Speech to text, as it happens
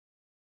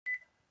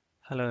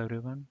Hello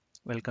everyone,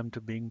 welcome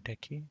to Being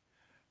Techie.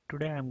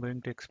 Today I'm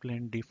going to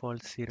explain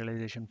default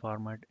serialization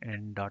format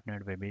in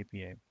 .NET Web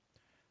API.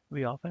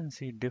 We often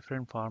see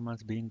different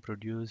formats being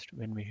produced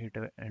when we hit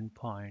an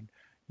endpoint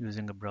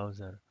using a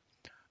browser.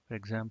 For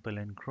example,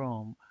 in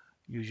Chrome,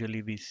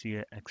 usually we see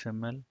a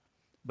XML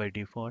by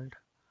default,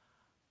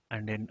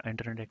 and in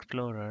Internet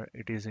Explorer,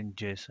 it is in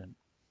JSON.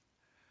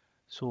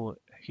 So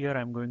here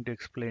I'm going to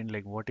explain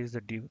like what is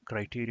the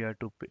criteria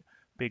to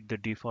pick the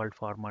default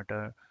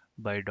formatter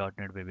by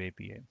 .NET Web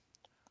API.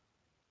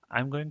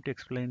 I'm going to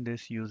explain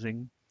this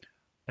using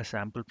a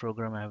sample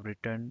program I have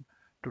written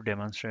to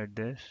demonstrate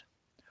this.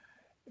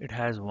 It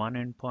has one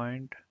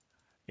endpoint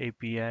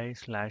API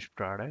slash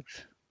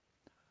products,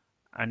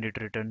 and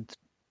it returns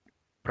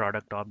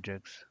product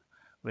objects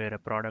where a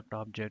product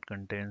object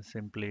contains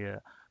simply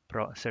a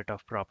set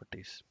of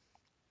properties.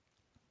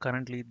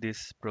 Currently,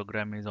 this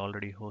program is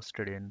already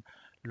hosted in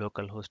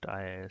localhost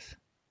IIS.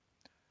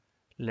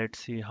 Let's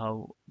see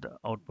how the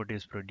output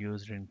is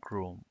produced in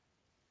Chrome.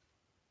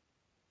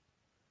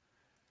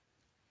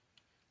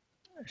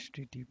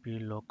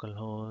 HTTP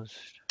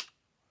localhost.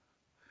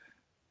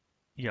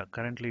 Yeah,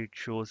 currently it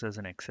shows as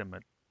an XML.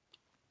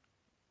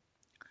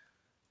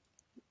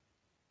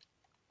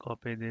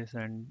 Copy this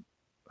and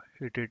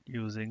hit it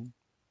using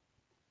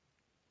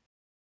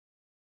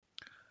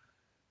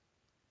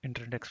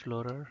Internet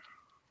Explorer.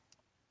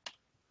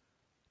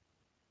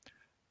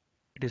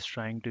 It is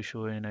trying to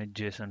show in a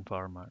JSON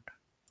format.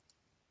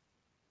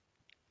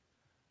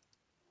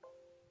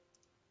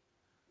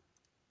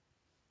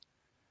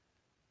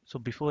 So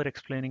before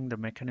explaining the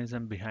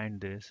mechanism behind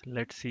this,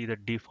 let's see the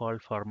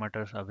default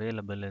formatters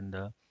available in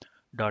the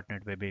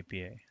 .NET Web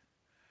API.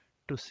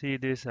 To see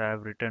this, I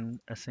have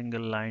written a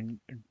single line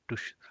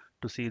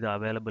to see the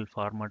available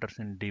formatters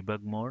in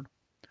debug mode.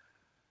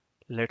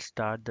 Let's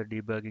start the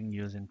debugging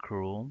using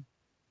Chrome.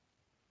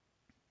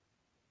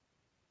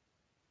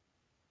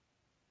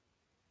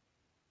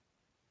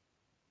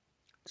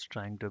 It's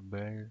trying to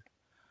build,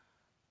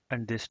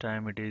 and this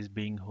time it is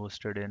being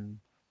hosted in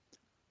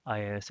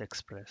IIS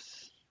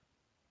Express,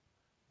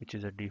 which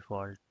is a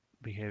default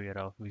behavior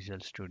of Visual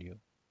Studio.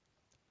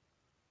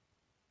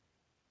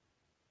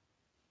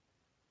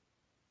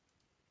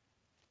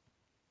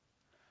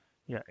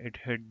 Yeah, it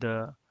hit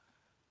the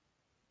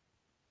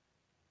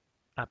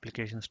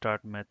application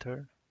start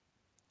method.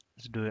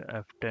 Let's do a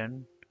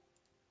F10.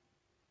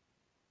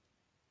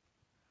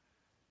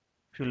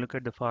 If you look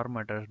at the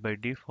formatters, by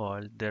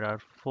default, there are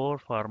four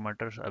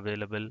formatters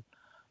available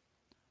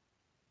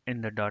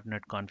in the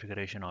 .NET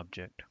configuration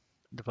object.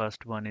 The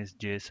first one is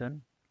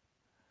JSON.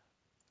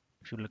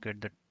 If you look at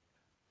the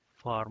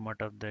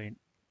format of the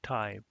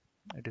type,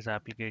 it is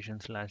application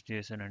slash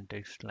JSON and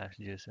text slash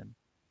JSON.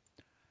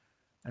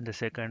 And the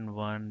second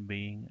one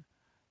being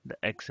the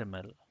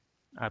XML,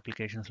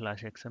 application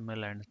slash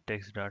XML and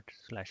text dot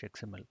slash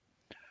XML.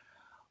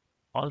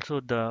 Also,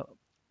 the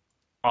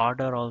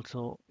order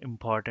also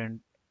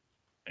important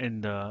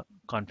in the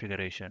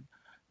configuration.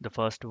 The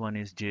first one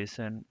is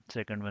JSON,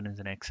 second one is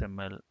an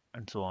XML,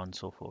 and so on and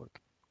so forth.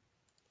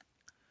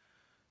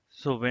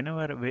 So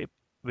whenever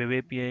Web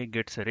API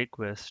gets a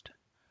request,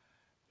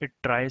 it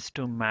tries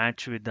to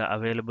match with the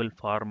available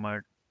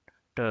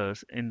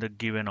formatters in the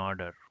given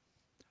order.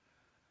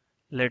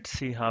 Let's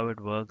see how it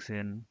works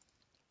in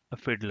a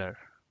fiddler.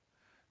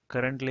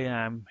 Currently,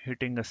 I'm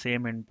hitting the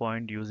same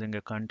endpoint using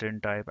a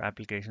content type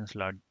application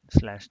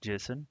slash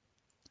JSON.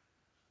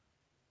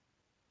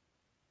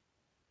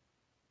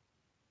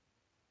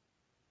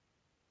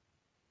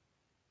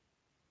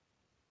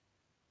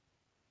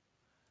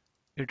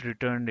 It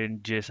returned in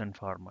JSON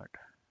format.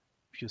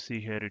 If you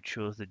see here, it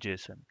shows the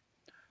JSON,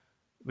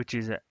 which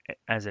is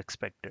as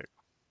expected.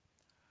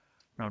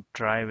 Now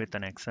try with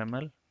an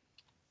XML.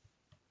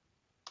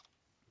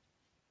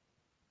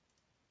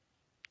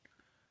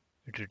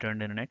 It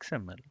returned in an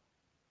XML.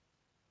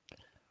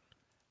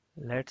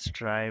 Let's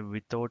try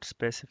without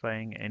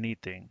specifying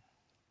anything.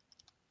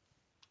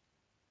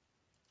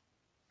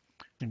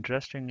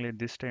 Interestingly,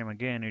 this time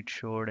again it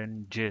showed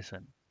in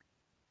JSON.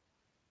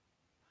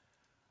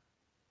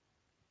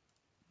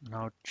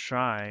 Now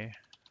try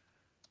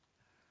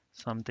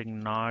something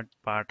not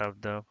part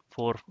of the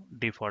four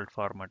default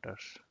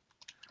formatters.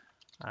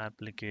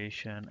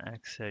 Application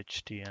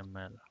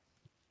XHTML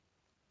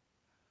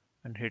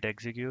and hit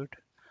execute.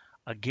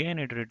 Again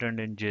it returned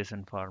in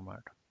JSON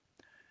format.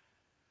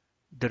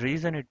 The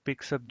reason it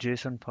picks up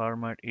JSON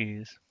format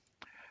is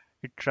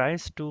it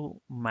tries to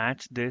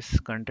match this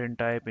content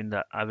type in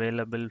the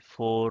available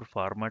four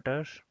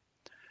formatters.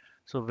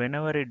 So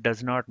whenever it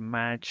does not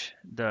match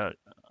the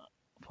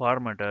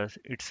formatters,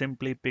 it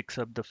simply picks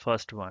up the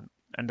first one,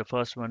 and the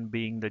first one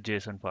being the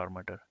JSON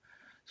formatter.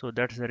 So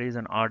that's the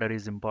reason order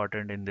is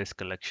important in this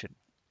collection.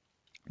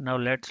 Now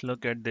let's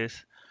look at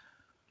this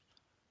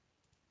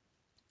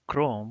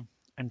Chrome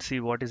and see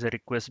what is the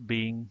request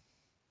being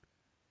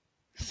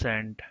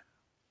sent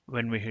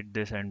when we hit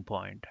this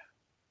endpoint.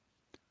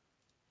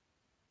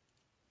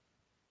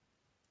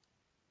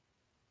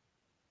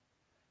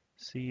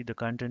 See, the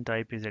content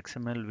type is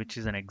XML, which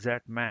is an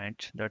exact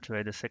match. That's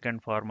why the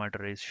second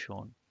formatter is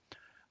shown.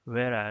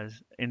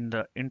 Whereas in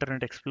the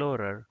Internet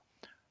Explorer,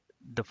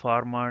 the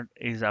format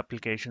is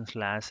application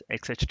slash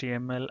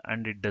XHTML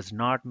and it does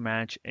not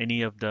match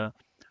any of the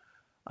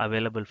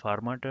available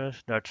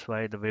formatters. That's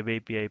why the Web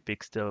API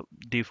picks the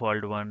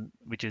default one,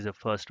 which is the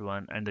first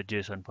one, and the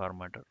JSON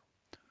formatter.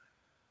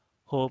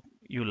 Hope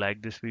you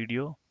like this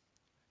video.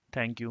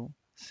 Thank you.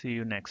 See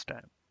you next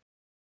time.